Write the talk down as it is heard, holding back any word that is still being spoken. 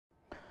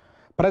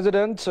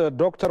ፕሬዚደንት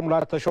ዶክተር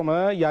ሙላቱ ተሾመ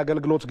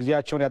የአገልግሎት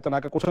ጊዜያቸውን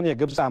ያጠናቀቁትን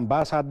የግብጽ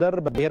አምባሳደር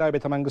በብሔራዊ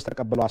ቤተ መንግስት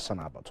ተቀብለው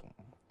አሰናበቱ።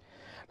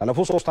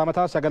 ላለፉት 3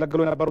 ዓመታት ሲያገለግሉ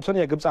የነበሩትን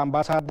የግብጽ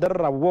አምባሳደር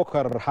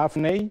አቡበከር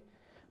ሀፍኔይ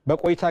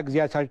በቆይታ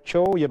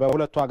ጊዜያቸው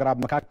በሁለቱ ሀገራት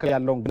መካከል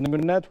ያለውን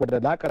ግንኙነት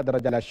ወደ ላቀ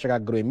ደረጃ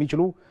ሊያሸጋግሩ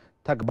የሚችሉ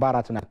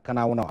ተግባራትን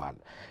አከናውነዋል።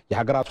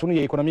 የሀገራቱን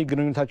የኢኮኖሚ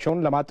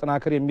ግንኙነታቸውን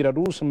ለማጠናከር የሚረዱ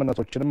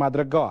ስምምነቶችንም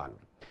አድርገዋል።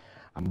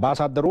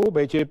 አምባሳደሩ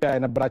በኢትዮጵያ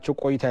የነበራቸው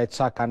ቆይታ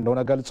የተሳካ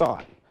እንደሆነ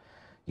ገልጸዋል።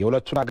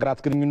 የሁለቱን ሀገራት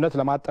ግንኙነት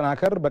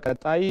ለማጠናከር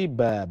በቀጣይ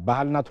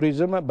በባህልና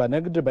ቱሪዝም፣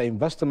 በንግድ፣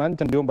 በኢንቨስትመንት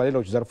እንዲሁም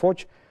በሌሎች ዘርፎች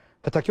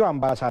ተተኪው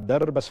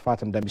አምባሳደር በስፋት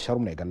እንደሚሰሩ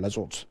ነው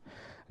የገለጹት።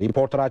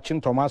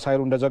 ሪፖርተራችን ቶማስ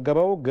ኃይሉ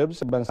እንደዘገበው ግብጽ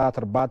በእንስሳት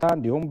እርባታ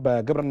እንዲሁም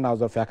በግብርናው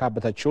ዘርፍ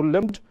ያካበተችውን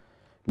ልምድ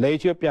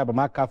ለኢትዮጵያ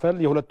በማካፈል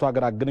የሁለቱ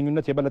ሀገራት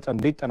ግንኙነት የበለጠ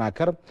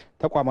እንዲጠናከር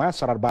ተቋማዊ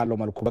አሰራር ባለው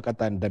መልኩ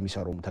በቀጣይ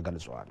እንደሚሰሩም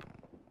ተገልጿል።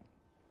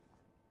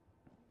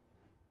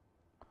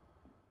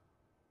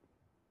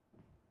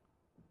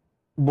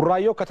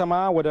 ቡራዮ ከተማ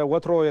ወደ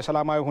ወትሮ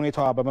የሰላማዊ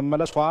ሁኔታዋ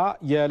በመመለሷ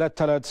የዕለት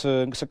ተዕለት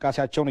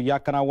እንቅስቃሴያቸውን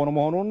እያከናወኑ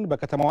መሆኑን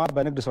በከተማዋ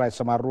በንግድ ስራ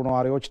የተሰማሩ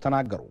ነዋሪዎች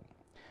ተናገሩ።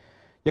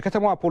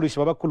 የከተማዋ ፖሊስ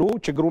በበኩሉ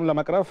ችግሩን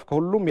ለመቅረፍ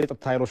ከሁሉም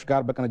የጸጥታ ኃይሎች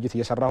ጋር በቅንጅት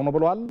እየሰራሁ ነው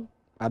ብሏል።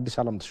 አዲስ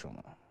ዓለም ተሾመ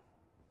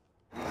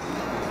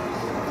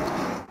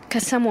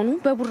ከሰሞኑ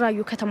በቡራዩ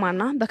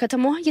ከተማና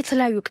በከተማዋ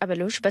የተለያዩ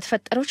ቀበሌዎች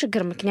በተፈጠረው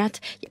ችግር ምክንያት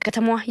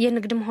የከተማዋ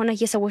የንግድም ሆነ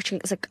የሰዎች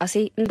እንቅስቃሴ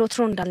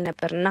እንደወትሮ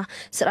እንዳልነበርና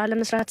ስራ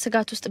ለመስራት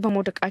ስጋት ውስጥ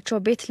በመውደቃቸው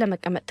ቤት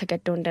ለመቀመጥ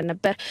ተገደው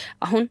እንደነበር፣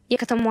 አሁን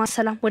የከተማዋ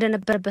ሰላም ወደ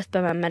ነበረበት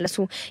በመመለሱ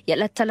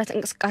የዕለት ተዕለት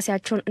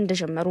እንቅስቃሴያቸውን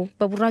እንደጀመሩ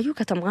በቡራዩ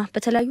ከተማ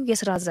በተለያዩ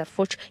የስራ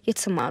ዘርፎች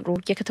የተሰማሩ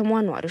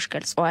የከተማዋ ነዋሪዎች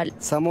ገልጸዋል።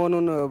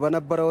 ሰሞኑን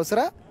በነበረው ስራ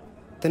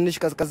ትንሽ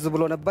ቀዝቀዝ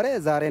ብሎ ነበር።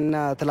 ዛሬና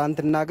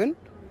ትላንትና ግን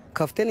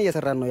ከፍተን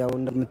እየሰራን ነው። ያው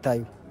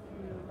እንደምታዩ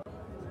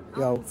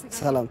ያው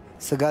ሰላም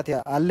ስጋት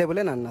አለ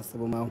ብለን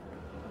አናስብም። አሁን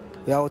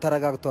ያው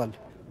ተረጋግቷል።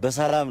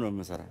 በሰላም ነው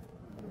የምሰራ።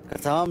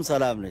 ከተማም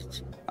ሰላም ነች።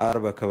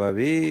 አርብ አካባቢ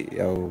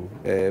ያው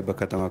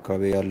በከተማ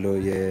አካባቢ ያለው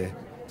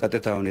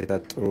የጸጥታ ሁኔታ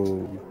ጥሩ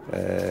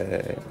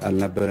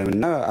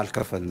አልነበረምና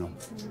አልከፈል ነው።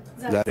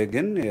 ዛሬ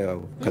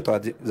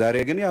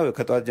ግን ያው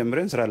ከጧት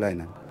ጀምረን ስራ ላይ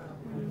ነን።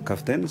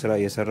 ከፍተን ስራ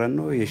እየሰራን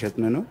ነው፣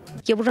 እየሸጥን ነው።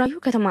 የቡራዩ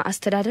ከተማ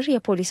አስተዳደር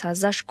የፖሊስ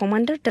አዛዥ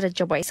ኮማንደር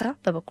ደረጀ ባይሳ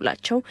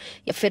በበኩላቸው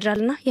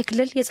የፌዴራልና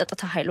የክልል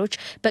የጸጥታ ኃይሎች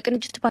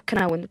በቅንጅት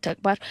ባከናወኑት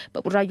ተግባር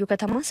በቡራዩ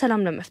ከተማ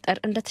ሰላም ለመፍጠር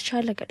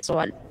እንደተቻለ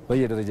ገልጸዋል።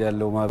 በየደረጃ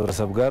ያለው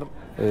ማህበረሰብ ጋር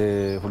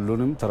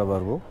ሁሉንም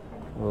ተረባርቦ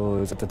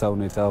የጸጥታ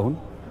ሁኔታ አሁን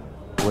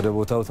ወደ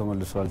ቦታው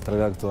ተመልሷል፣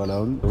 ተረጋግቷል።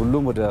 አሁን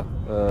ሁሉም ወደ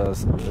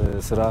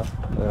ስራ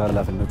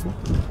ኃላፊነቱ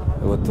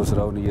ወጥቶ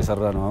ስራውን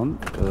እየሰራ ነው። አሁን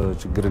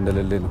ችግር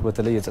እንደሌለ ነው።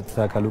 በተለይ የጸጥታ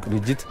አካሉ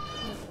ቅንጅት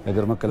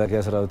የሀገር መከላከያ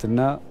ሰራዊትና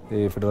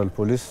የፌዴራል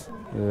ፖሊስ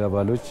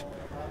አባሎች፣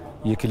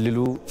 የክልሉ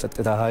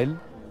ጸጥታ ኃይል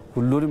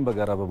ሁሉንም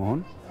በጋራ በመሆን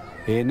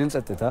ይህንን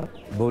ጸጥታ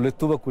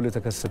በሁለቱ በኩል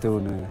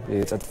የተከሰተውን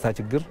የጸጥታ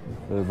ችግር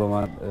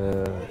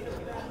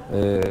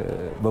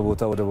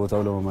ወደ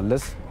ቦታው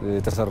ለመመለስ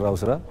የተሰራው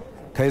ስራ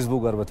ከህዝቡ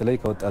ጋር በተለይ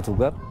ከወጣቱ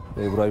ጋር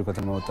የቡራዩ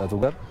ከተማ ወጣቱ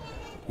ጋር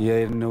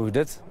የነው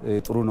ሂደት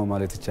ጥሩ ነው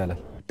ማለት ይቻላል።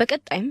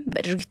 በቀጣይም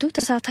በድርጊቱ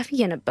ተሳታፊ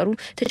የነበሩ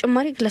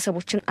ተጨማሪ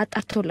ግለሰቦችን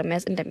አጣርቶ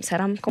ለመያዝ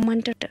እንደሚሰራም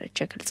ኮማንደር ደረጀ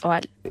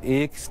ገልጸዋል።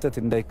 ይህ ክስተት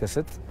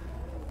እንዳይከሰት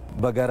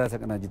በጋራ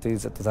ተቀናጅተው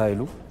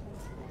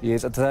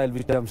የጸጥታ ኃይል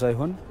ብቻም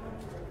ሳይሆን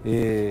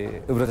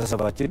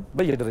ህብረተሰባችን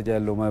በየደረጃ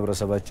ያለው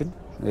ማህበረሰባችን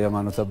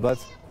የሃይማኖት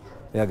አባት፣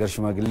 የሀገር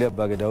ሽማግሌ፣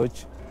 አባገዳዎች፣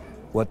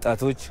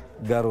 ወጣቶች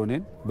ጋር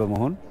ሆነን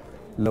በመሆን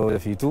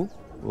ለወደፊቱ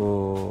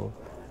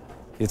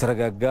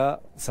የተረጋጋ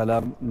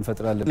ሰላም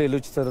እንፈጥራለን።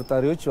 ሌሎች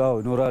ተጠርጣሪዎች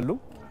ይኖራሉ።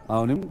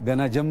 አሁንም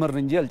ገና ጀመርን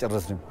እንጂ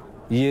አልጨረስንም፣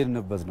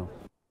 እየሄድንበት ነው።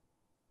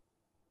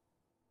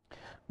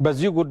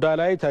 በዚህ ጉዳይ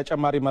ላይ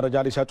ተጨማሪ መረጃ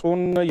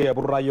ሊሰጡን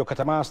የቡራዮ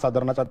ከተማ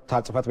አስተዳደርና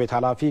ጸጥታ ጽሕፈት ቤት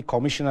ኃላፊ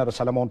ኮሚሽነር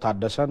ሰለሞን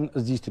ታደሰን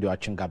እዚህ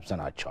ስቱዲዮአችን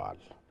ጋብዘናቸዋል።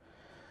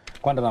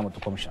 እንኳን ደህና መጡ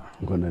ኮሚሽነር።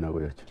 እንኳን ደህና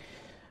ቆያችሁ።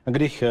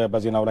 እንግዲህ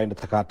በዜናው ላይ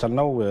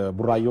እንደተከታተልነው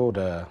ቡራዮ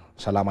ወደ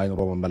ሰላማዊ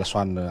ኑሮ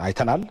መመለሷን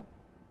አይተናል።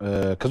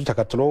 ከዚህ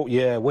ተከትሎ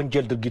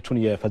የወንጀል ድርጊቱን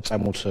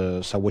የፈጸሙት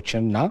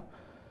ሰዎችንና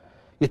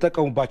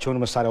የተጠቀሙባቸውን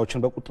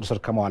መሳሪያዎችን በቁጥጥር ስር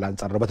ከመዋል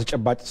አንጻር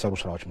በተጨባጭ የተሰሩ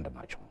ስራዎች ምንድን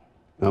ናቸው?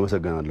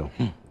 አመሰግናለሁ።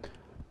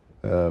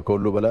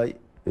 ከሁሉ በላይ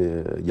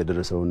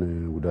የደረሰውን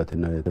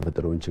ጉዳትና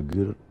የተፈጠረውን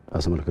ችግር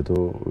አስመልክቶ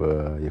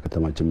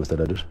የከተማችን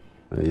መስተዳድር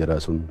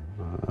የራሱን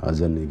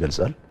ሀዘን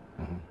ይገልጻል።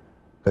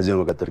 ከዚህ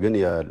በመቀጠል ግን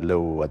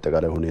ያለው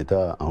አጠቃላይ ሁኔታ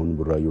አሁን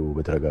ቡራዩ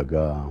በተረጋጋ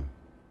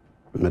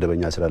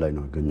መደበኛ ስራ ላይ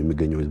ነው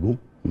የሚገኘው። ህዝቡ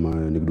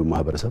ንግዱ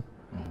ማህበረሰብ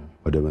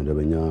ወደ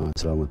መደበኛ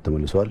ስራ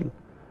ተመልሷል።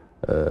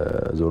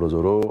 ዞሮ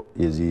ዞሮ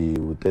የዚህ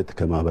ውጤት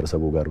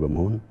ከማህበረሰቡ ጋር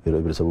በመሆን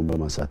የህብረተሰቡን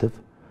በማሳተፍ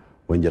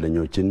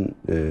ወንጀለኞችን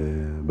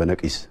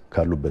በነቂስ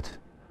ካሉበት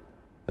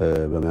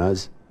በመያዝ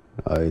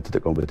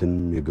የተጠቀሙበትን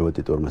የህገወጥ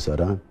የጦር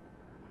መሳሪያ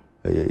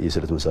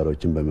የስለት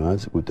መሳሪያዎችን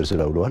በመያዝ ቁጥጥር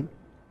ስር አውለዋል።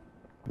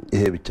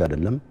 ይሄ ብቻ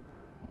አይደለም።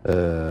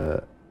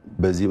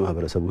 በዚህ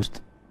ማህበረሰብ ውስጥ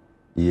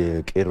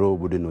የቄሮ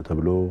ቡድን ነው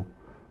ተብሎ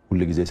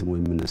ሁሉ ጊዜ ስሙ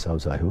የምንሳው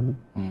ሳይሆን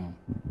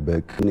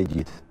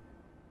በቅንጅት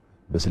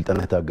በስልጣን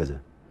የታገዘ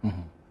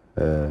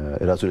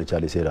ራሱን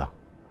የቻለ ሴራ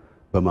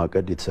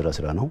በማቀድ የተሰራ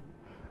ስራ ነው።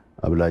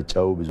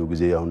 አብላጫው ብዙ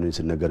ጊዜ አሁን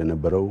ሲነገር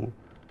የነበረው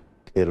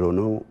ቄሮ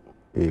ነው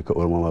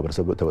ከኦሮሞ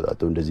ማህበረሰብ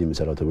ተወጣጣው እንደዚህ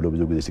የሚሰራው ተብሎ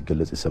ብዙ ጊዜ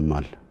ሲገለጽ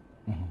ይሰማል።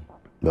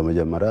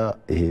 በመጀመሪያ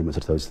ይሄ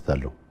መሰረታዊ ስህተት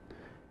አለው።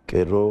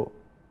 ቄሮ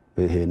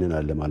ይሄንን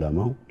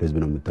ዓላማው ለህዝብ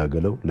ነው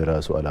የሚታገለው።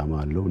 ለራሱ ዓላማ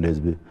አለው።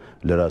 ለህዝብ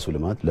ለራሱ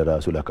ልማት፣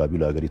 ለራሱ ለአካባቢው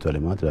ለሀገሪቱ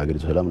ልማት፣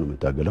 ለሀገሪቱ ሰላም ነው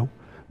የሚታገለው።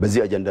 በዚህ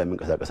አጀንዳ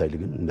የሚንቀሳቀስ ኃይል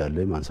ግን እንዳለ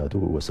ማንሳቱ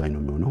ወሳኝ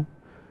ነው የሚሆነው።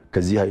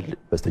 ከዚህ ኃይል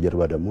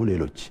በስተጀርባ ደግሞ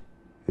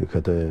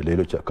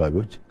ሌሎች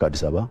አካባቢዎች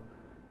ከአዲስ አበባ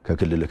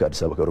ከአዲስ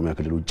አበባ ከኦሮሚያ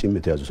ክልል ውጭም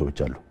የተያዙ ሰዎች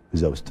አሉ።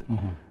 እዛ ውስጥ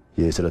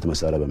የስለት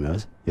መሳሪያ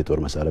በመያዝ የጦር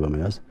መሳሪያ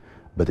በመያዝ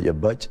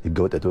በተጨባጭ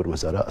ህገወጥ የጦር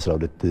መሳሪያ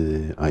 12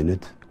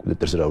 አይነት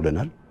ቁጥጥር ስር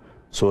አውለናል።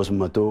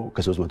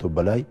 300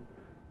 በላይ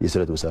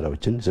የስለት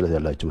መሳሪያዎችን ስለት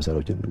ያላቸው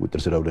መሳሪያዎችን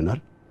ቁጥጥር ስር አውለናል።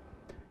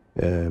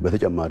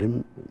 በተጨማሪም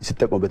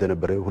ሲጠቀሙበት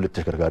የነበረ 2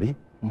 ተሽከርካሪ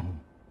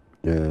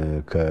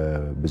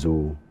ከብዙ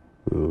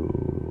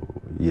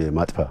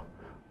የማጥፋ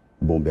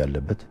ቦምብ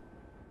ያለበት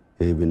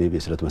ኢቭን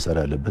የስለት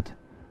መሳሪያ ያለበት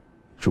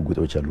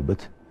ሽጉጦች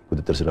ያሉበት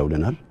ቁጥጥር ስር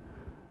አውለናል።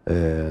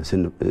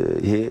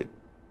 ይሄ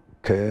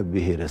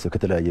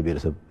ከተለያየ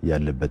ብሔረሰብ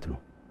ያለበት ነው።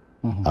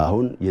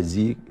 አሁን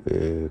የዚህ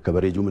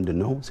ከበሬጁ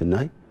ምንድነው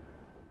ስናይ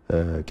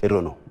ቄሮ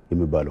ነው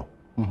የሚባለው።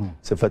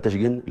 ሲፈተሽ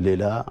ግን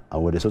ሌላ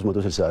ወደ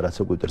 364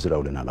 ሰው ቁጥጥር ስር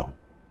አውለናል። አሁን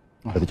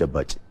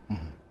በተጨባጭ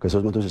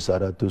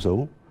ከ364 ሰው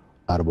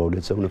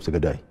 42 ሰው ነፍስ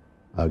ገዳይ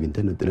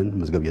አግኝተን ጥለን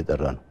መዝገብ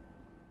እየጠራ ነው።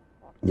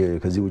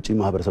 ከዚህ ውጪ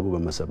ማህበረሰቡ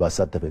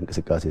ባሳተፈ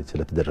እንቅስቃሴ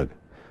ስለተደረገ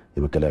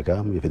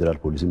የመከላከያም የፌደራል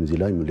ፖሊስም እዚህ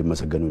ላይ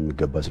ሊመሰገኑ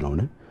የሚገባ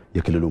ስለሆነ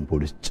የክልሉን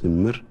ፖሊስ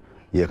ጭምር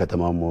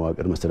የከተማው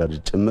መዋቅር መስተዳድር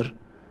ጭምር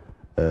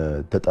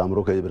ተጣምሮ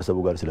ከህብረተሰቡ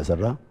ጋር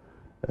ስለሰራ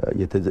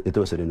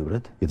የተወሰደ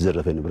ንብረት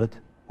የተዘረፈ ንብረት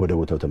ወደ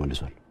ቦታው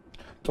ተመልሷል።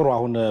 ጥሩ።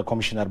 አሁን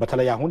ኮሚሽነር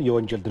በተለይ አሁን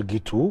የወንጀል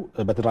ድርጊቱ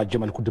በተደራጀ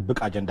መልኩ ድብቅ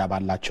አጀንዳ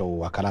ባላቸው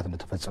አካላት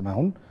እንደተፈጸመ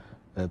አሁን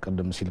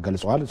ቅድም ሲል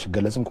ገልጸዋል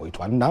ሲገለጽም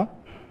ቆይቷልና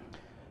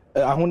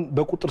አሁን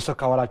በቁጥር ስር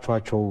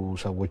ካዋላችኋቸው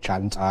ሰዎች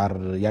አንፃር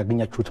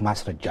ያገኛችሁት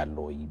ማስረጃ አለ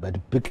ወይ?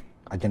 በድብቅ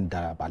አጀንዳ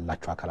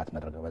ባላቸው አካላት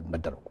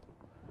መደረጉ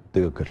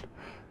ትክክል።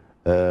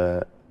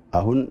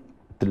 አሁን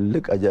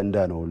ትልቅ አጀንዳ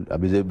ነው።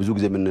 ብዙ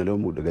ጊዜ የምንለው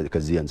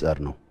ከዚህ አንፃር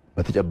ነው።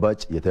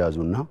 በተጨባጭ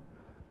የተያዙና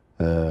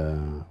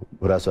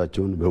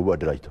ራሳቸውን በህቡ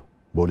አደራጅተው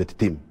በሁለት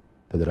ቲም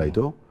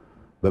ተደራጅተው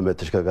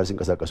በተሽከርካሪ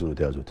ሲንቀሳቀሱ ነው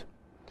የተያዙት።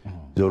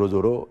 ዞሮ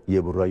ዞሮ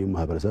የቡራዩ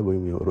ማህበረሰብ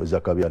ወይም እዛ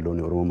አካባቢ ያለውን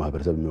የኦሮሞ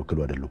ማህበረሰብ የሚወክሉ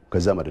አይደሉም።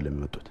 ከዛም አይደለም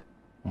የመጡት።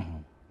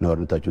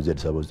 ነዋሪነታቸው እዚህ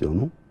አዲስ አበባ ውስጥ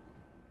የሆኑ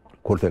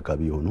ኮልፌ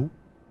አካባቢ የሆኑ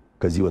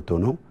ከዚህ ወጥተው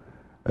ነው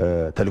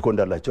ተልእኮ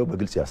እንዳላቸው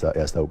በግልጽ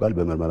ያስታውቃል።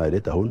 በምርመራ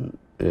ሂደት አሁን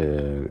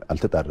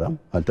አልተጣራም፣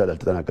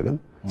 አልተጠናቀቀም።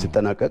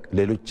 ሲጠናቀቅ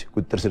ሌሎች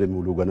ቁጥጥር ስር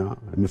የሚውሉ ገና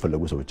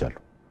የሚፈለጉ ሰዎች አሉ።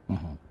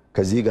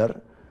 ከዚህ ጋር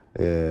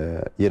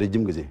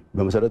የረጅም ጊዜ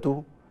በመሰረቱ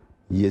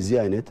የዚህ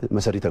አይነት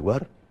መሰሪ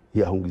ተግባር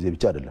የአሁን ጊዜ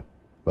ብቻ አይደለም።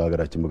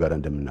 በሀገራችን በጋራ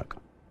እንደምናውቅ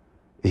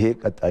ይሄ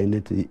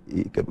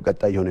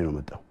ቀጣይ የሆነ ነው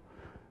መጣው።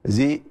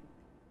 እዚህ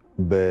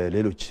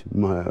በሌሎች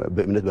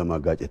በእምነት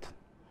በማጋጨት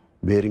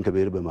ብሔርን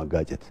ከብሔር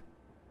በማጋጨት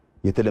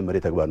የተለመደ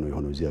ተግባር ነው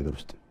የሆነው እዚህ ሀገር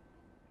ውስጥ።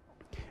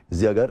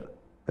 እዚህ ሀገር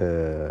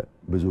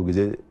ብዙ ጊዜ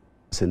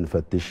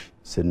ስንፈትሽ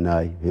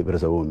ስናይ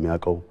ህብረተሰቡ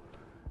የሚያውቀው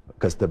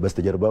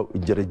በስተጀርባው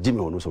እጀረጅም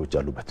የሆኑ ሰዎች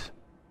አሉበት።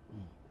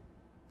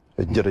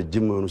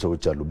 እጀረጅም የሆኑ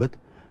ሰዎች አሉበት።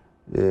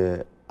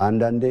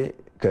 አንዳንዴ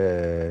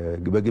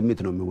በግምት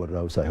ነው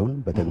የሚወራው ሳይሆን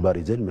በተግባር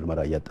ይዘን ምርመራ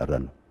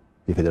እያጣራን ነው።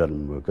 የፌደራል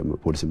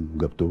ፖሊስም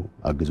ገብቶ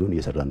አግዞን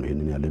እየሰራን ነው።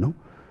 ይሄንን ያለ ነው።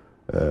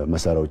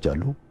 መሳሪያዎች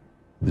አሉ፣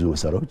 ብዙ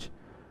መሳሪያዎች፣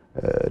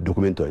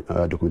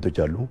 ዶክመንቶች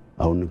አሉ።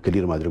 አሁን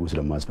ክሊር ማድረጉ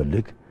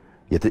ስለማያስፈልግ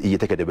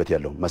እየተከደበት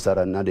ያለው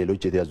መሳሪያና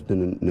ሌሎች የተያዙትን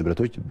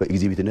ንብረቶች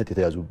በኤግዚቢትነት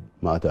የተያዙ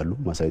ማዕት አሉ፣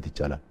 ማሳየት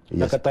ይቻላል።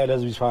 በቀጣይ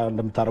ለህዝብ ይፋ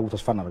እንደምታደርጉ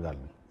ተስፋ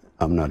እናደርጋለን።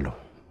 አምናለሁ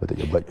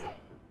በተጨባጭ።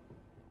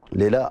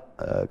 ሌላ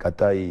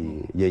ቀጣይ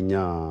የኛ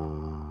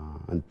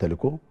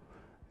ተልእኮ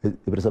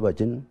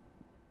ህብረተሰባችን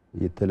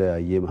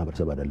የተለያየ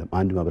ማህበረሰብ አይደለም፣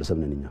 አንድ ማህበረሰብ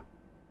ነን እኛ።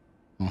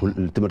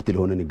 ትምህርት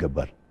ሊሆነን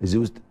ይገባል። እዚህ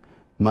ውስጥ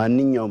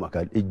ማንኛውም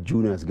አካል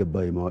እጁን ያስገባ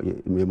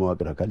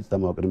የመዋቅር አካል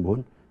ተማዋቅርም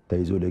ቢሆን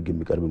ተይዞ ለህግ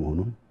የሚቀርብ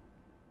መሆኑን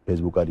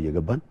ለህዝቡ ቃል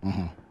እየገባን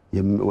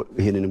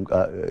ይሄንንም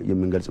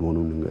የምንገልጽ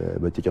መሆኑን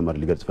በተጨማሪ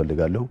ሊገልጽ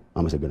ፈልጋለሁ።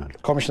 አመሰግናለሁ።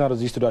 ኮሚሽነር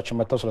እዚህ ስቱዲዮአችን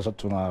መጥተው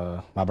ስለሰጡን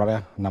ማብራሪያ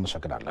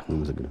እናመሰግናለን።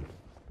 አመሰግናለሁ።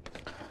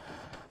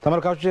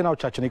 ተመልካቾች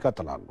ዜናዎቻችን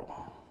ይቀጥላሉ።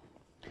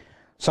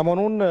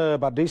 ሰሞኑን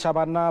በአዲስ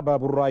አበባና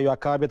በቡራዩ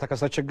አካባቢ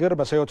የተከሰተ ችግር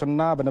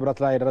በሰዮትና በንብረት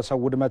ላይ የደረሰው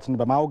ውድመትን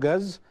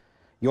በማውገዝ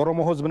የኦሮሞ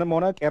ህዝብንም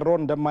ሆነ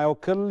ቄሮን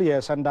እንደማይወክል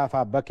የሰንዳፋ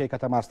በኬ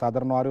ከተማ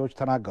አስተዳደር ነዋሪዎች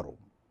ተናገሩ።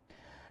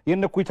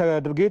 ይህን እኩይ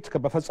ድርጊት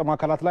በፈጸሙ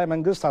አካላት ላይ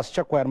መንግስት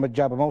አስቸኳይ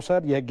እርምጃ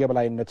በመውሰድ የህግ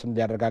የበላይነትን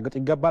ሊያረጋግጥ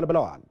ይገባል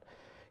ብለዋል።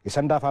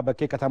 የሰንዳፋ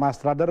በኬ ከተማ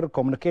አስተዳደር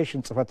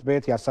ኮሚኒኬሽን ጽህፈት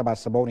ቤት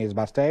ያሰባሰበውን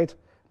የህዝብ አስተያየት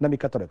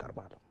እንደሚከተለው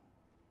ይቀርባል።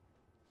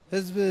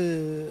 ህዝብ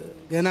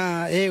ገና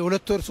ይሄ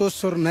 2 ወር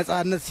 3 ወር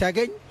ነፃነት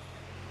ሲያገኝ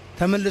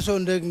ተመልሶ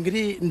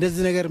እንግዲህ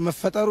እንደዚህ ነገር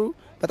መፈጠሩ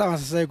በጣም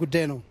አሳሳቢ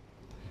ጉዳይ ነው።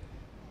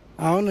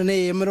 አሁን እኔ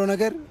የምለው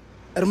ነገር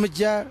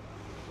እርምጃ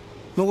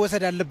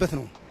መወሰድ ያለበት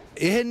ነው።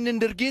 ይህንን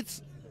ድርጊት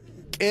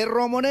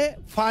ቄሮም ሆነ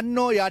ፋኖ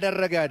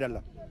ያደረገ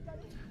አይደለም።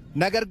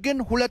 ነገር ግን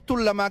ሁለቱን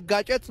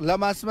ለማጋጨት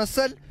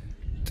ለማስመሰል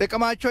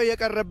ጥቅማቸው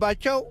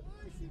የቀረባቸው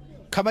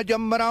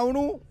ከመጀመሪያውኑ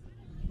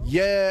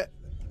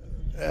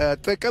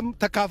የጥቅም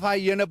ተካፋይ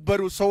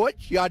የነበሩ ሰዎች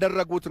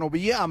ያደረጉት ነው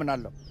ብዬ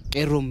አምናለሁ።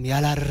 ቄሮም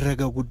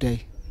ያላደረገው ጉዳይ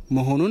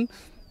መሆኑን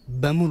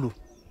በሙሉ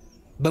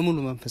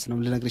መንፈስ ነው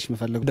ልነግርሽ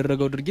መፈለጉ።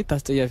 ያደረገው ድርጊት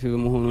አስጠያፊ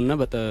በመሆኑና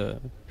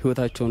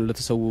ህይወታቸውን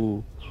ለተሰው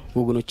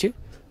ወገኖቼ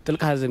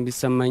ጥልቅ ሐዘን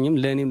ቢሰማኝም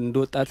ለኔም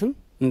እንደወጣትም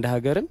እንደ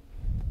ሀገርም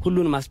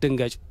ሁሉንም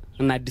አስደንጋጭ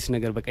እና አዲስ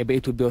ነገር በቃ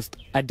በኢትዮጵያ ውስጥ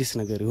አዲስ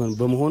ነገር ይሆን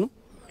በመሆኑ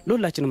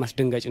ለሁላችንም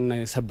አስደንጋጭና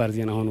ሰባር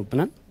ዜና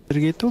ሆኖብናል።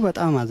 ድርጊቱ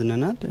በጣም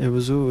አዝነናል።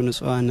 ብዙ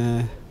ንጹሃን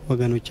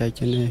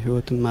ወገኖቻችን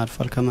ህይወትም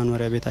አልፏል።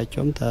 ከመኖሪያ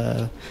ቤታቸውም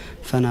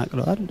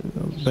ተፈናቅለዋል።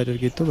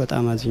 በድርጊቱ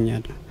በጣም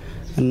አዝኛለሁ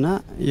እና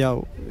ያው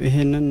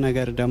ይሄንን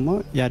ነገር ደግሞ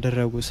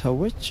ያደረጉ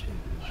ሰዎች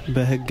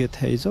በህግ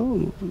ተይዘው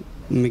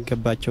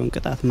የሚገባቸውን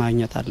ቅጣት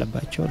ማግኘት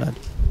አለባቸው ላል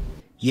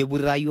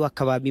የቡራዩ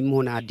አካባቢም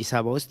ሆነ አዲስ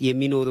አበባ ውስጥ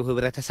የሚኖሩ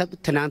ህብረተሰብ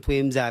ትናንት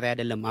ወይም ዛሬ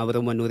አይደለም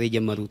አብረው መኖር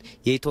የጀመሩት።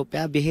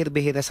 የኢትዮጵያ ብሔር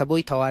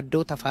ብሔረሰቦች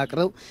ተዋደው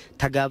ተፋቅረው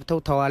ተጋብተው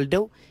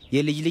ተዋልደው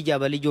የልጅ ልጅ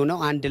አበልጅ ሆነው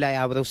አንድ ላይ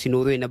አብረው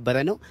ሲኖሩ የነበረ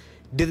ነው።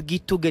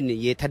 ድርጊቱ ግን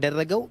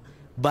የተደረገው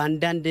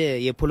በአንዳንድ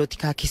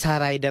የፖለቲካ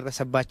ኪሳራ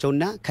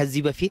የደረሰባቸውና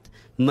ከዚህ በፊት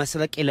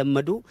መስረቅ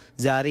የለመዱ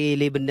ዛሬ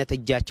የሌብነት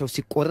እጃቸው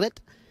ሲቆረጥ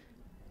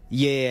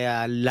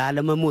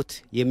የላለመሞት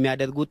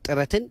የሚያደርጉት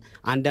ጥረትን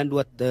አንዳንድ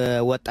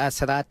ወጣት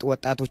ስርዓት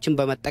ወጣቶችን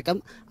በመጠቀም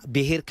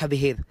ብሔር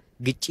ከብሔር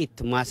ግጭት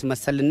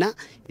ማስመሰልና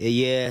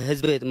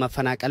የህዝብ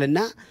መፈናቀልና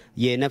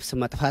የነፍስ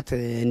መጥፋት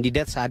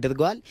እንዲደርስ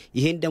አድርገዋል።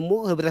 ይሄን ደግሞ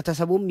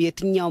ህብረተሰቡም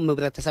የትኛውም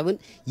ህብረተሰብን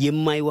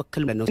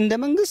የማይወክል ነው። እንደ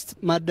መንግስት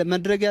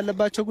ማድረግ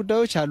ያለባቸው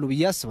ጉዳዮች አሉ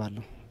ብዬ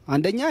አስባለሁ።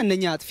 አንደኛ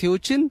እነኛ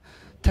አጥፊዎችን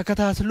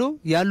ተከታትሎ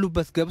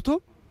ያሉበት ገብቶ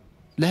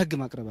ለህግ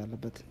ማቅረብ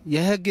አለበት።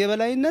 የህግ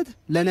የበላይነት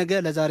ለነገ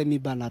ለዛሬ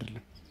የሚባል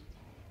አይደለም።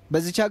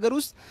 በዚህ ሀገር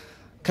ውስጥ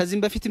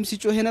ከዚህም በፊትም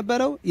ሲጮህ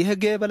የነበረው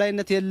የህግ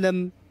የበላይነት የለም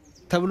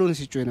ተብሎ ነው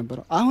ሲጮህ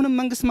የነበረው። አሁንም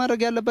መንግስት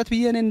ማድረግ ያለበት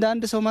ብዬ እኔ እንደ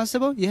አንድ ሰው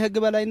ማስበው የህግ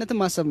በላይነትን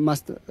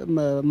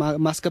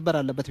ማስከበር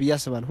አለበት ብዬ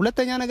አስባለሁ።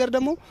 ሁለተኛ ነገር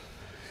ደግሞ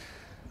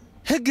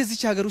ህግ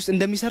እዚህ ሀገር ውስጥ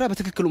እንደሚሰራ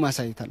በትክክሉ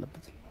ማሳየት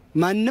አለበት።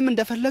 ማንም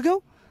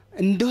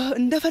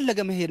እንደፈለገ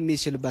መሄድ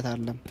የሚችልበት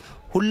አይደለም።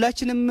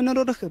 ሁላችንም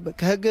የምንኖር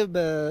ከህግ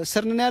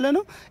ስር ነን ያለ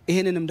ነው።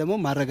 ይሄንንም ደግሞ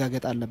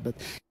ማረጋገጥ አለበት።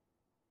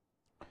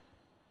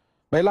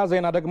 በሌላ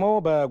ዜና ደግሞ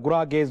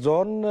በጉራጌ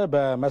ዞን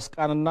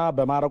በመስቃንና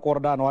በማረቆ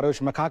ወረዳ ነዋሪዎች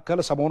መካከል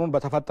ሰሞኑን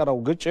በተፈጠረው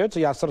ግጭት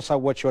የ10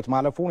 ሰዎች ህይወት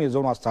ማለፉን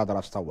የዞኑ አስተዳደር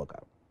አስታወቀ።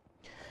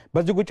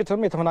 በዚህ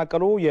ግጭትም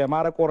የተፈናቀሉ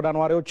የማረቆ ወረዳ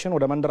ነዋሪዎችን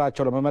ወደ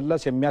መንደራቸው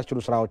ለመመለስ የሚያስችሉ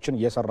ስራዎችን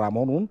እየሰራ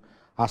መሆኑን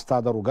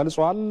አስተዳደሩ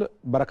ገልጿል።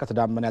 በረከት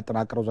ዳመን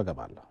ያጠናቀረው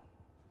ዘገባ አለ።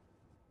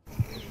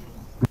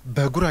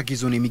 በጉራጌ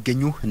ዞን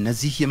የሚገኙ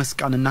እነዚህ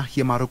የመስቃንና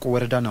የማረቆ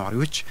ወረዳ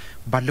ነዋሪዎች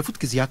ባለፉት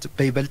ጊዜያት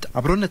በይበልጥ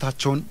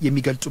አብሮነታቸውን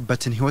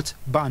የሚገልጹበትን ህይወት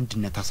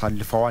በአንድነት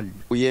አሳልፈዋል።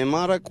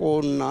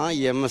 የማረቆና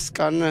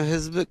የመስቃን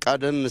ህዝብ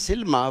ቀደም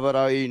ሲል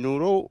ማህበራዊ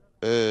ኑሮ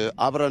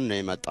አብረን ነው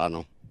የመጣ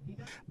ነው።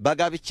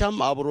 በጋብቻም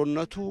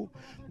አብሮነቱ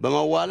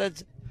በመዋለድ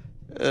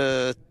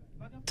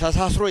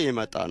ተሳስሮ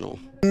የመጣ ነው።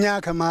 እኛ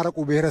ከማረቆ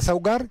ብሔረሰብ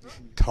ጋር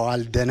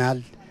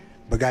ተዋልደናል።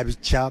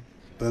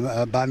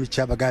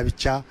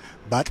 በጋብቻ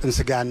ባጥን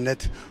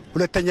ስጋነት።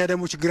 ሁለተኛ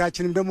ደግሞ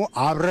ችግራችንም ደግሞ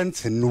አብረን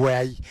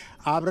ስንወያይ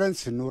አብረን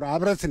ስንኖር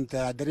አብረን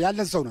ስንተዳደር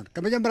ያለን ሰው ነን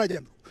ከመጀመሪያ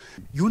ጀምሮ።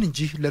 ይሁን እንጂ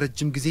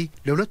ለረጅም ጊዜ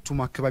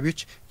ለሁለቱም አካባቢዎች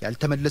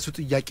ያልተመለሱ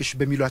ጥያቄዎች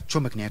በሚሏቸው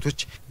ምክንያቶች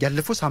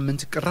ያለፈው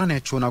ሳምንት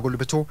ቅራኔያቸውን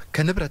አጎልብቶ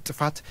ከንብረት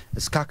ጥፋት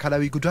እስከ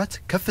አካላዊ ጉዳት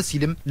ከፍ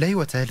ሲልም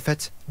ለህይወት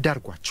ህልፈት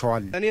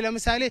ዳርጓቸዋል። እኔ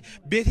ለምሳሌ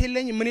ቤት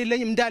የለኝም ምን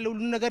የለኝም እንዳለ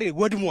ሁሉ ነገር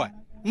ወድሟል።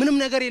 ምንም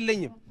ነገር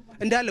የለኝም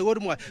እንዳለ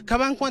ወድሟል።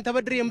 ከባንኳን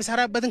ተበድሬ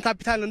የምሰራበትን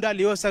ካፒታል እንዳለ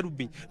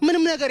ይወሰዱብኝ።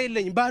 ምንም ነገር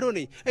የለኝም ባዶ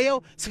ነኝ። ይሄው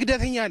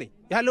ስግደተኛ ነኝ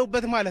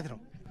ያለውበት ማለት ነው።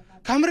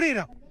 ከምሬ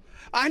ነው።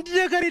 አንድ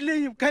ነገር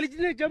የለኝም።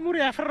 ከልጅነት ጀምሮ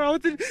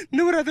ያፈራሁትን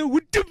ንብረት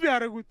ውድብ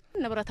ያደረጉት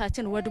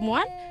ንብረታችን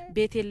ወድሟል።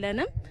 ቤት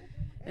የለንም፣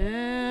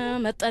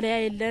 መጠለያ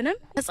የለንም።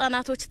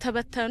 ህፃናቶች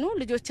ተበተኑ።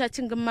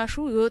 ልጆቻችን ግማሹ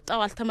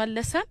ይወጣው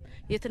አልተመለሰም።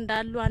 የት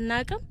እንዳሉ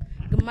አናቅም።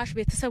 ግማሽ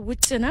ቤተሰብ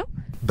ውጭ ነው።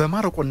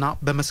 በማረቆና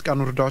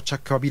በመስቃን ወረዳዎች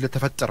አካባቢ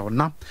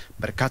ለተፈጠረውና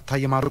በርካታ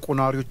የማረቆ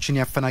ነዋሪዎችን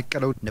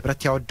ያፈናቀለው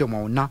ንብረት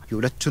ያወደመውና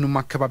የሁለቱንም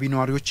አካባቢ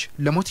ነዋሪዎች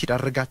ለሞት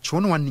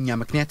የዳረጋቸውን ዋነኛ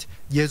ምክንያት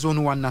የዞኑ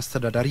ዋና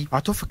አስተዳዳሪ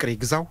አቶ ፍቅሬ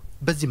ግዛው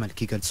በዚህ መልክ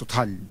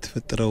ይገልጹታል።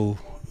 የተፈጠረው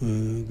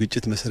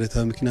ግጭት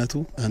መሰረታዊ ምክንያቱ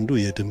አንዱ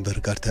የድንበር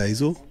ጋር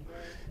ተያይዞ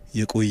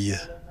የቆየ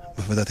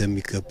መፈታት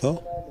የሚገባው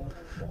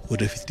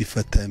ወደፊት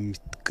ሊፈታ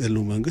የሚቀሉ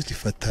መንግስት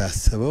ሊፈታ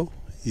ያሰበው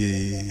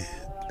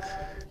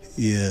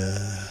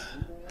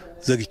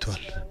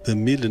ዘግይቷል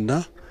በሚልና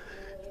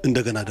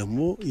እንደገና ደግሞ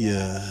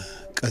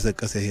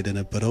የቀዘቀዘ ሄደ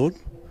ነበረውን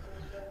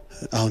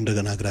አሁን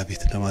እንደገና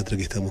አግራቤት ለማድረግ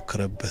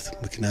የተሞከረበት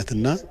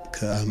ምክንያትና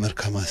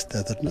ከመልካም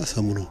አስተዳደርና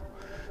ሰሙኑ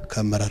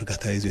ከአመራር ጋር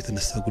ተያይዞ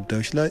የተነሳ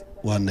ጉዳዮች ላይ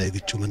ዋና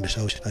የግጭቱ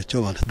መነሻዎች ናቸው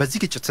ማለት ነው።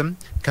 በዚህ ግጭትም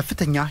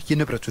ከፍተኛ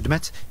የንብረት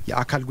ውድመት፣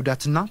 የአካል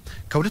ጉዳትና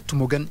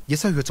ከሁለቱም ወገን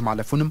የሰው ህይወት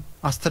ማለፉንም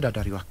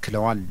አስተዳዳሪው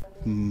አክለዋል።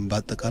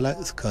 በአጠቃላይ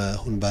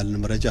እስካሁን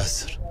ባለን መረጃ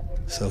 10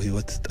 ሰው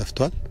ህይወት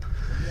ጠፍቷል።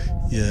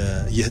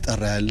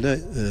 የጠራ ያለ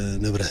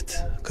ንብረት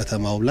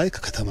ከተማው ላይ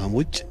ከከተማም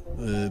ውጭ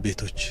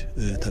ቤቶች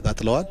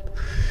ተቃጥለዋል።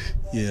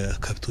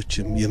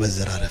 የከብቶችም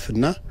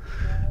የመዘራረፍና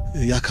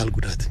የአካል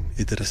ጉዳት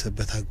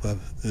የደረሰበት አግባብ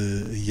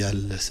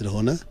እያለ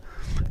ስለሆነ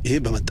ይሄ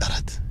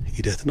በመጣራት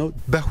ሂደት ነው።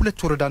 በሁለት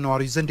ወረዳ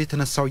ነዋሪዎች ዘንድ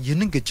የተነሳው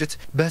ይህንን ግጭት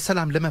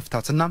በሰላም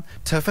ለመፍታትና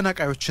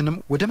ተፈናቃዮችንም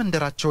ወደ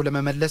መንደራቸው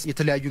ለመመለስ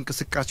የተለያዩ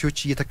እንቅስቃሴዎች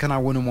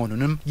እየተከናወኑ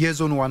መሆኑንም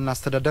የዞኑ ዋና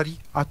አስተዳዳሪ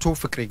አቶ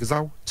ፍቅሬ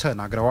ግዛው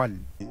ተናግረዋል።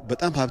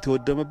 በጣም ሀብት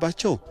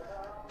የወደመባቸው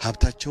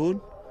ሀብታቸውን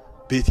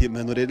ቤት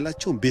የመኖር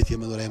የሌላቸውን ቤት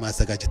የመኖሪያ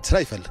የማዘጋጀት ስራ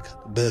ይፈልጋል።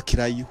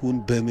 በኪራይ ይሁን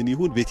በምን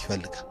ይሁን ቤት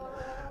ይፈልጋል።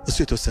 እሱ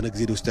የተወሰነ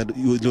ጊዜ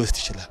ሊወስድ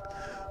ይችላል።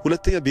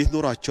 ሁለተኛ ቤት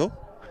ኖራቸው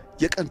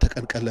የቀን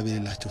ተቀን ቀለብ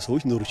የሌላቸው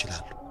ሰዎች ኖሩ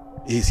ይችላሉ።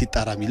 ይሄ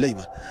ሲጣራ ሚለይ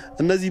ማለት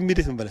እነዚህ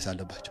ኢሚዲየት መመለስ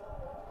አለባቸው።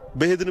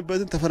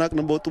 በሄድንበትን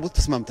ተፈናቅነን በወጡበት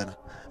ተስማምተናል።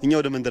 እኛ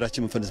ወደ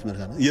መንደራችን መፈለስ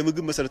መርካና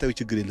የምግብ መሰረታዊ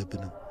ችግር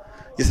የለብንም።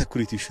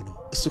 የሴኩሪቲ ኢሹ ነው።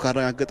 እሱ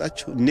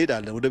ካረጋገጣቸው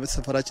እንሄዳለን፣ ወደ ቤት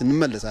ሰፈራችን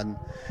እንመለሳለን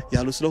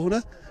ያሉ ስለሆነ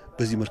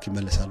በዚህ መልኩ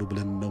ይመለሳሉ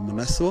ብለን ነው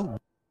የምናስበው።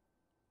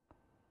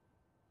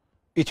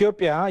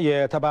 ኢትዮጵያ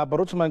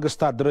የተባበሩት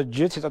መንግስታት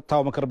ድርጅት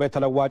የጸጥታው ምክር ቤት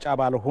ተለዋጭ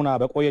አባል ሆና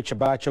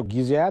በቆየችባቸው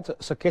ጊዜያት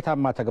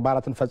ስኬታማ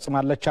ተግባራትን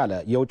ፈጽማለች አለ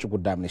የውጭ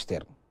ጉዳይ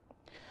ሚኒስቴር።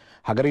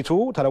 ሀገሪቱ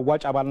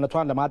ተለዋጭ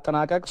አባልነቷን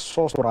ለማጠናቀቅ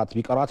 3 ወራት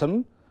ቢቀሯትም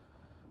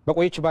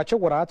በቆየችባቸው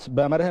ወራት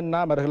በመርህና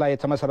መርህ ላይ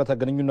የተመሰረተ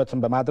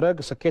ግንኙነትን በማድረግ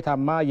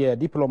ስኬታማ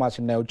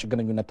የዲፕሎማሲና የውጭ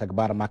ግንኙነት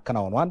ተግባር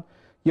ማከናወኗን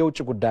የውጭ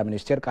ጉዳይ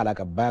ሚኒስቴር ቃል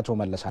አቀባይ አቶ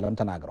መለስ አለም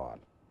ተናግረዋል።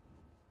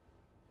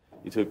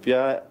 ኢትዮጵያ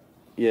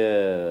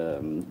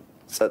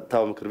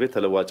የጸጥታው ምክር ቤት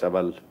ተለዋጭ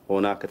አባል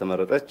ሆና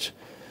ከተመረጠች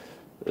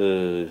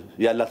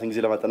ያላትን ጊዜ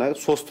ለማጠናቀቅ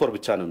 3 ወር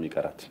ብቻ ነው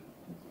የሚቀራት።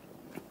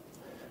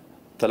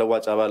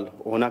 ተለዋጭ አባል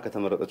ሆና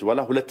ከተመረጠች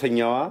በኋላ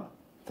ሁለተኛዋ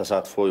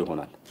ተሳትፎ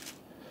ይሆናል።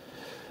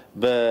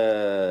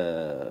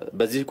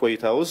 በዚህ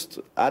ቆይታ ውስጥ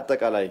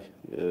አጠቃላይ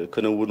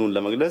ክንውኑን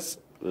ለመግለጽ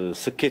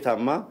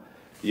ስኬታማ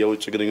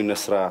የውጭ ግንኙነት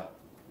ስራ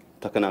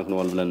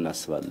ተከናውኗል ብለን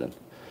እናስባለን።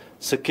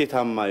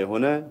 ስኬታማ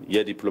የሆነ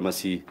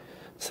የዲፕሎማሲ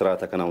ስራ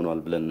ተከናውኗል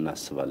ብለን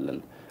እናስባለን።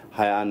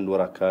 21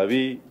 ወር አካባቢ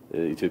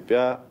ኢትዮጵያ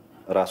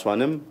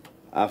ራሷንም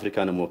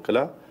አፍሪካንም ወክላ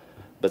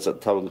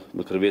በጸጥታው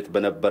ምክር ቤት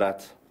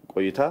በነበራት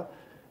ቆይታ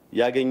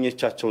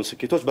ያገኘቻቸውን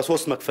ስኬቶች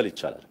በ3 መክፈል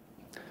ይቻላል።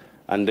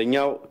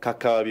 አንደኛው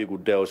ከአካባቢ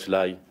ጉዳዮች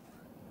ላይ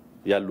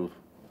ያሉ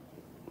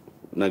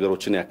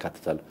ነገሮችን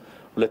ያካትታል።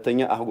 ሁለተኛ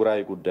አህጉራዊ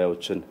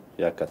ጉዳዮችን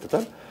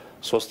ያካትታል።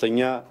 ሶስተኛ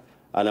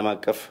ዓለም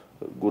አቀፍ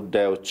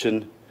ጉዳዮችን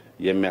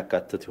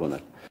የሚያካትት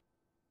ይሆናል።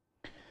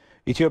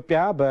 ኢትዮጵያ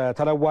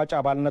በተለዋጭ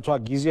አባልነቷ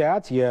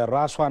ጊዜያት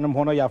የራሷንም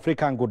ሆነ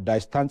የአፍሪካን ጉዳይ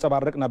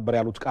ስታንጸባርቅ ነበር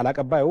ያሉት ቃል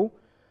አቀባዩ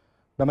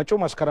በመጪው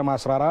መስከረም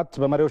 14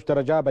 በመሪዎች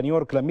ደረጃ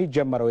በኒውዮርክ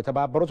ለሚጀመረው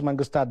የተባበሩት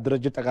መንግስታት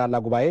ድርጅት ጠቅላላ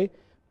ጉባኤ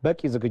በቂ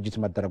ዝግጅት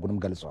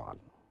መደረጉንም ገልጸዋል።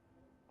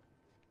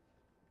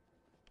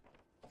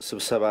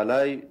 ስብሰባ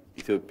ላይ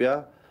ኢትዮጵያ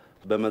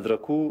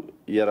በመድረኩ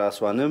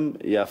የራሷንም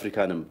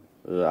የአፍሪካንም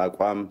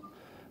አቋም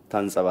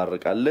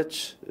ታንጸባርቃለች።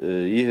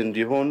 ይህ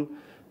እንዲሆን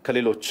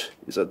ከሌሎች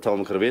የጸጥታው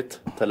ምክር ቤት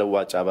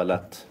ተለዋጭ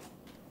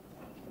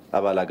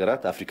አባል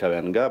ሀገራት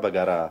አፍሪካውያን ጋር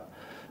በጋራ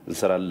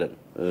እንሰራለን።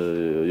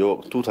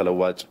 የወቅቱ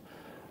ተለዋጭ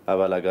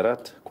አባል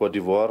ሀገራት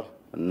ኮትዲቯር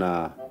እና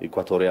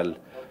ኢኳቶሪያል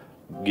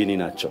ጊኒ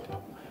ናቸው።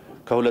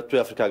 ከሁለቱ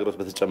የአፍሪካ ሀገሮች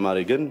በተጨማሪ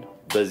ግን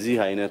በዚህ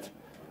አይነት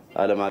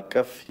ዓለም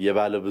አቀፍ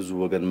የባለ ብዙ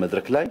ወገን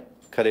መድረክ ላይ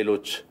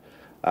ከሌሎች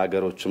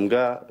አገሮችም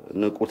ጋር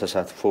ንቁ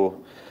ተሳትፎ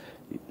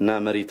እና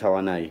መሪ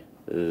ተዋናይ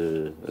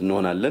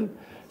እንሆናለን።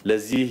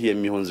 ለዚህ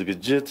የሚሆን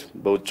ዝግጅት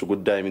በውጭ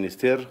ጉዳይ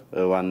ሚኒስቴር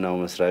ዋናው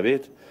መስሪያ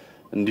ቤት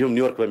እንዲሁም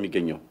ኒውዮርክ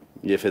በሚገኘው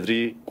የፌድሪ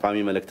ቋሚ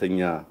መልእክተኛ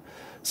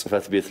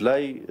ጽህፈት ቤት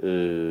ላይ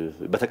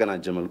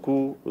በተቀናጀ መልኩ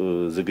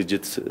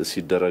ዝግጅት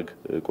ሲደረግ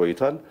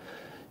ቆይቷል።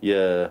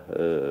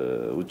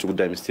 የውጭ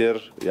ጉዳይ ሚኒስቴር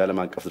የዓለም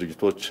አቀፍ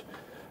ድርጅቶች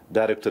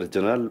ዳይሬክተር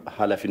ጀነራል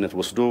ኃላፊነት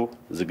ወስዶ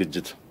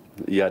ዝግጅት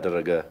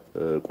እያደረገ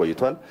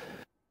ቆይቷል።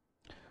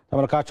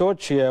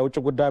 ተመልካቾች የውጭ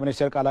ጉዳይ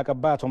ሚኒስቴር ቃል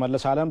አቀባይ አቶ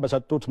መለስ አለም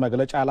በሰጡት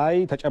መግለጫ ላይ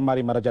ተጨማሪ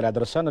መረጃ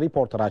ሊያደርሰን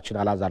ሪፖርተራችን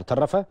አላዛር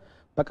ተረፈ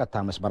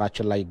በቀጥታ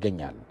መስመራችን ላይ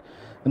ይገኛል።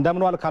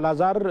 እንደምን ዋልክ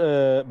አላዛር?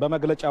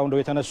 በመግለጫው እንደው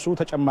የተነሱ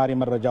ተጨማሪ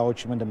መረጃዎች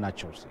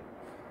ምንድናቸው?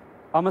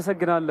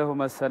 አመሰግናለሁ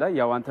መሰለ።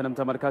 ያው አንተንም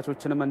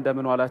ተመልካቾችንም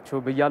እንደምን ዋላችሁ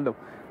ብያለሁ።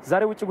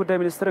 ዛሬ ውጭ ጉዳይ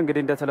ሚኒስትር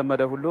እንግዲህ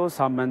እንደተለመደ ሁሉ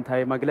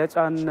ሳምንታዊ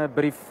መግለጫን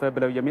ብሪፍ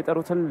ብለው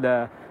የሚጠሩትን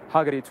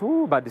ለሀገሪቱ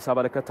በአዲስ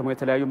አበባ ለከተማው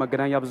የተለያዩ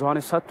መገናኛ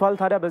ብዙሃኖች ሰጥቷል።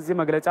 ታዲያ በዚህ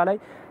መግለጫ ላይ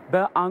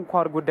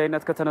በአንኳር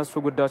ጉዳይነት ከተነሱ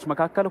ጉዳዮች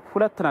መካከል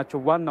 2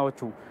 ናቸው ዋናዎቹ።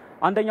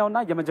 አንደኛውና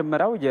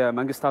የመጀመሪያው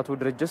የመንግስታቱ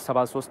ድርጅት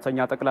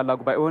 73ኛ ጠቅላላ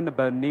ጉባኤውን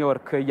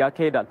በኒውዮርክ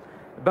ያካሂዳል።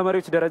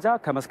 በመሪዎች ደረጃ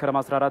ከመስከረም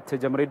 14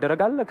 ጀምሮ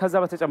ይደረጋል። ከዛ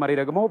በተጨማሪ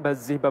ደግሞ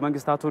በዚህ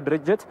በመንግስታቱ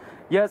ድርጅት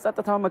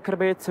የጸጥታው ምክር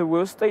ቤት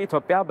ውስጥ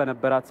ኢትዮጵያ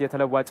በነበራት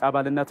የተለዋጭ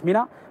አባልነት ሚና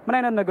ምን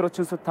አይነት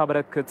ነገሮችን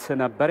ስታበረክት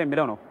ነበር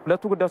የሚለው ነው።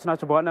 2 ጉዳዮች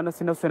ናቸው በዋናነት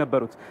ሲነሱ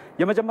የነበሩት።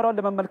 የመጀመሪያውን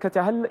ለመመልከት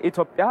ያህል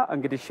ኢትዮጵያ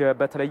እንግዲህ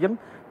በተለይም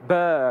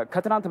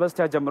ከትናንት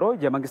በስቲያ ጀምሮ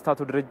የመንግስታቱ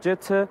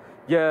ድርጅት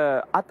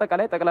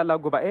የአጠቃላይ ጠቅላላ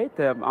ጉባኤ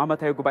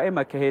አመታዊ ጉባኤ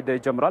መካሄድ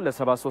ጀምሯል።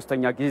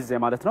 ለ73ኛ ጊዜ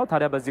ማለት ነው።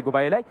 ታዲያ በዚህ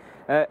ጉባኤ ላይ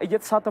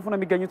እየተሳተፉ ነው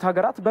የሚገኙት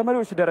ሀገራት።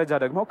 በመሪዎች ደረጃ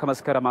ደግሞ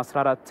ከመስከረም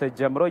 14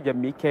 ጀምሮ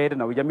የሚካሄድ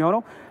ነው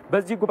የሚሆነው።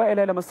 በዚህ ጉባኤ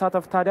ላይ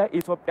ለመሳተፍ ታዲያ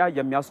ኢትዮጵያ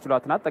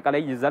የሚያስችሏትን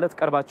አጠቃላይ ይዛ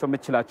ልትቀርባቸው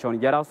የምትችላቸውን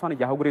የራሷን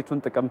የአህጉሪቱን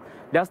ጥቅም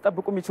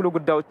ሊያስጠብቁ የሚችሉ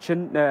ጉዳዮችን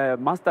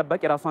ማስጠበቅ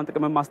የራሷን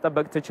ጥቅም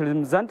ማስጠበቅ ትችልም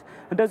ዘንድ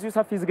እንደዚሁ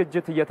ሰፊ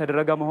ዝግጅት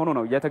እየተደረገ መሆኑ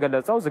ነው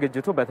የተገለጸው።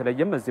 ዝግጅቱ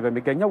በተለይም እዚህ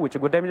በሚገኘው ውጭ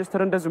ጉዳይ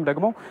ሚኒስትር እንደዚሁም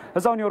ደግሞ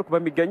እዛው ኒውዮርክ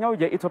በሚገኘው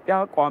የኢትዮጵያ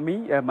ቋሚ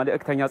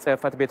መልእክተኛ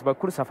ጽሕፈት ቤት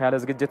በኩል ሰፋ ያለ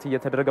ዝግጅት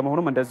እየተደረገ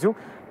መሆኑም እንደዚሁ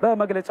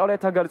በመግለጫው ላይ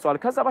ተገልጿል።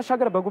 ከዛ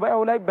ባሻገር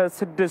በጉባኤው ላይ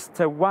በስድስት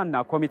ዋና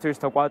ኮሚቴዎች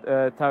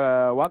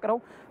ተዋቅረው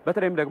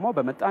በተለይም ደግሞ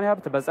በመጣኔ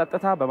ሀብት፣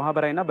 በጸጥታ፣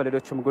 በማህበራዊና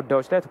በሌሎችም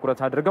ጉዳዮች ላይ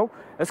ትኩረት አድርገው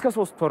እስከ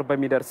 3 ወር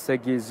በሚደርስ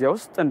ጊዜ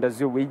ውስጥ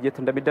እንደዚሁ ውይይት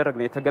እንደሚደረግ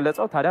ነው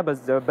የተገለጸው። ታዲያ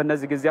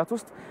በእነዚህ ጊዜያት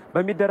ውስጥ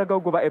በሚደረገው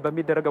ጉባኤ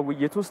በሚደረገው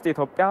ውይይት ውስጥ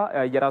ኢትዮጵያ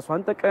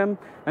የራሷን ጥቅም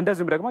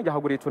እንደዚሁም ደግሞ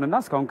የአህጉሪቱንና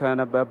እስካሁን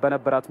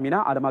በነበራት ሚና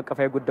ዓለም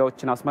አቀፋዊ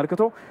ጉዳዮችን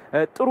አስመልክቶ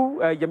ጥሩ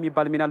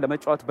የሚባል ሚና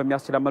ለመጫወት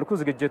በሚያስችል መልኩ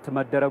ዝግጅት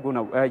መደረጉ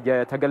ነው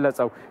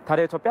የተገለጸው።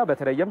 ታዲያ ኢትዮጵያ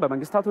በተለይም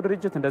በመንግስታቱ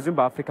ድርጅት እንደዚሁም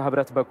በአፍሪካ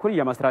ህብረት በኩል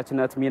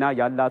የመስራችነት ሚና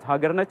ያላት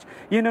ሀገር ነች።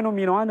 ይህንኑ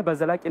ሚናዋን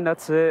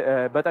በዘላቂነት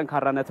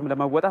በጠንካራነትም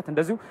ለመወጣት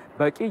እንደዚሁ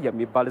በቂ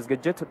የሚባል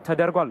ዝግጅት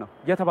ተደርጓል ነው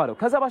የተባለው።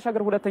 ከዛ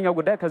ባሻገር ሁለተኛው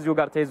ጉዳይ ከዚሁ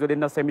ጋር ተይዞ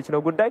ሊነሳ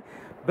የሚችለው ጉዳይ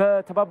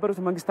በተባበሩት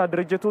መንግስታት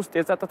ድርጅት ውስጥ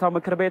የጸጥታው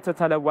ምክር ቤት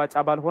ተለዋጭ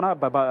አባል ሆና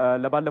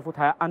ለባለፉት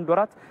 21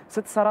 ወራት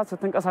ስትሰራ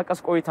ስትንቀሳቀስ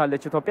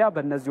ቆይታለች ኢትዮጵያ።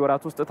 በእነዚህ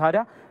ወራት ውስጥ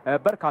ታዲያ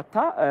በርካታ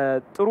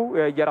ጥሩ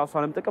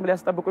የራሷንም ጥቅም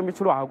ሊያስጠብቁ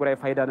የሚችሉ አህጉራዊ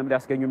ፋይዳንም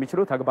ሊያስገኙ የሚችሉ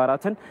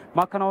ተግባራትን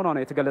ማከናወኗ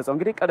ነው የተገለጸው።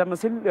 እንግዲህ ቀደም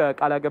ሲል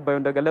ቃል አቀባዩ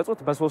እንደገለጹት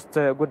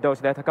በ3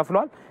 ጉዳዮች ላይ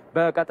ተከፍሏል።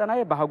 በቀጠናዊ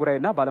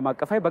በአህጉራዊና በዓለም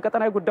አቀፋዊ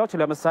በቀጠናዊ ጉዳዮች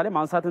ለምሳሌ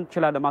ማንሳት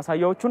እንችላለን።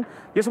 ማሳያዎቹን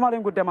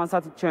የሶማሊያን ጉዳይ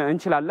ማንሳት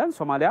እንችላለን።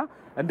 ሶማሊያ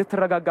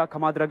እንድትረጋጋ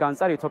ከማድረግ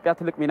አንጻር ኢትዮጵያ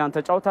ትልቅ ሚናን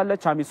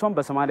ተጫውታለች። አሚሶም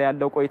በሶማሊያ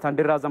ያለው ቆይታ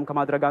እንዲራዘም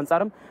ከማድረግ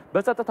አንጻርም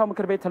በጸጥታው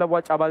ምክር ቤት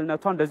ተለዋጭ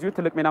አባልነቷ እንደዚሁ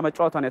ትልቅ ሚና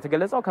መጫወቷን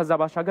የተገለጸው። ከዛ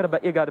ባሻገር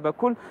በኢጋድ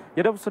በኩል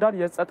የደቡብ ሱዳን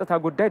የጸጥታ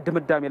ጉዳይ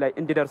ድምዳሜ ላይ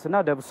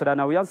እንዲደርስና ደቡብ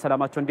ሱዳናውያን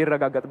ሰላማቸው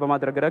እንዲረጋገጥ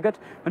በማድረግ ረገድ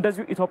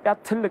እንደዚሁ ኢትዮጵያ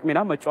ትልቅ ሚና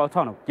መጫወቷ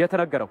ነው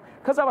የተነገረው።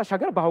 ከዛ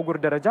ባሻገር በአህጉር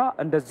ደረጃ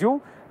እንደዚሁ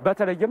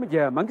በተለይም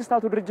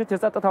የመንግስታቱ ድርጅት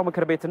የጸጥታው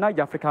ምክር ቤትና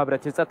የአፍሪካ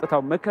ህብረት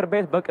የጸጥታው ምክር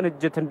ቤት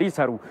በቅንጅት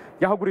እንዲሰሩ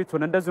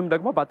የአህጉሪቱን እንደዚሁም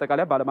ደግሞ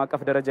በአጠቃላይ በዓለም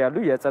አቀፍ ደረጃ ያሉ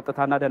የጸጥታና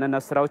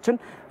ደህንነት ስራዎችን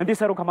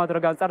እንዲሰሩ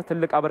ከማድረግ አንጻር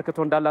ትልቅ አበርክቶ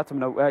እንዳላትም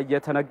ነው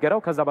የተነገረው።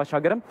 ከዛ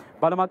ባሻገርም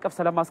በዓለም አቀፍ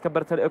ሰላም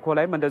ማስከበር ተልእኮ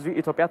ላይም እንደዚሁ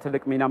ኢትዮጵያ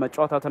ትልቅ ሚና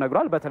መጫወቷ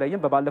ተነግሯል።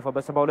 በተለይም በባለፈው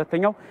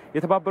በ72ኛው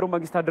የተባበሩት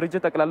መንግስታት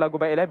ድርጅት ጠቅላላ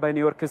ጉባኤ ላይ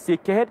በኒውዮርክ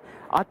ሲካሄድ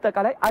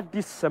አጠቃላይ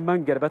አዲስ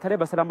መንገድ በተለይ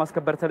በሰላም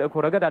ማስከበር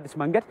ተልእኮ ረገድ አዲስ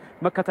መንገድ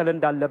መከተል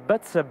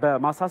እንዳለበት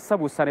በማሳሰብ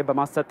ውሳኔ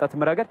በማሰጠት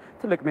ረገድ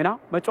ትልቅ ሚና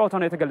መጫወቷ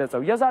ነው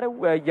የተገለጸው። የዛሬው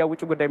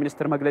የውጭ ጉዳይ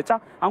ሚኒስትር መግለጫ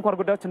አንኳር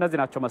ጉዳዮች እነዚህ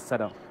ናቸው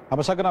መሰለ።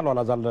 አመሰግናለሁ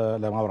አላዛል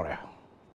ለማብራሪያ።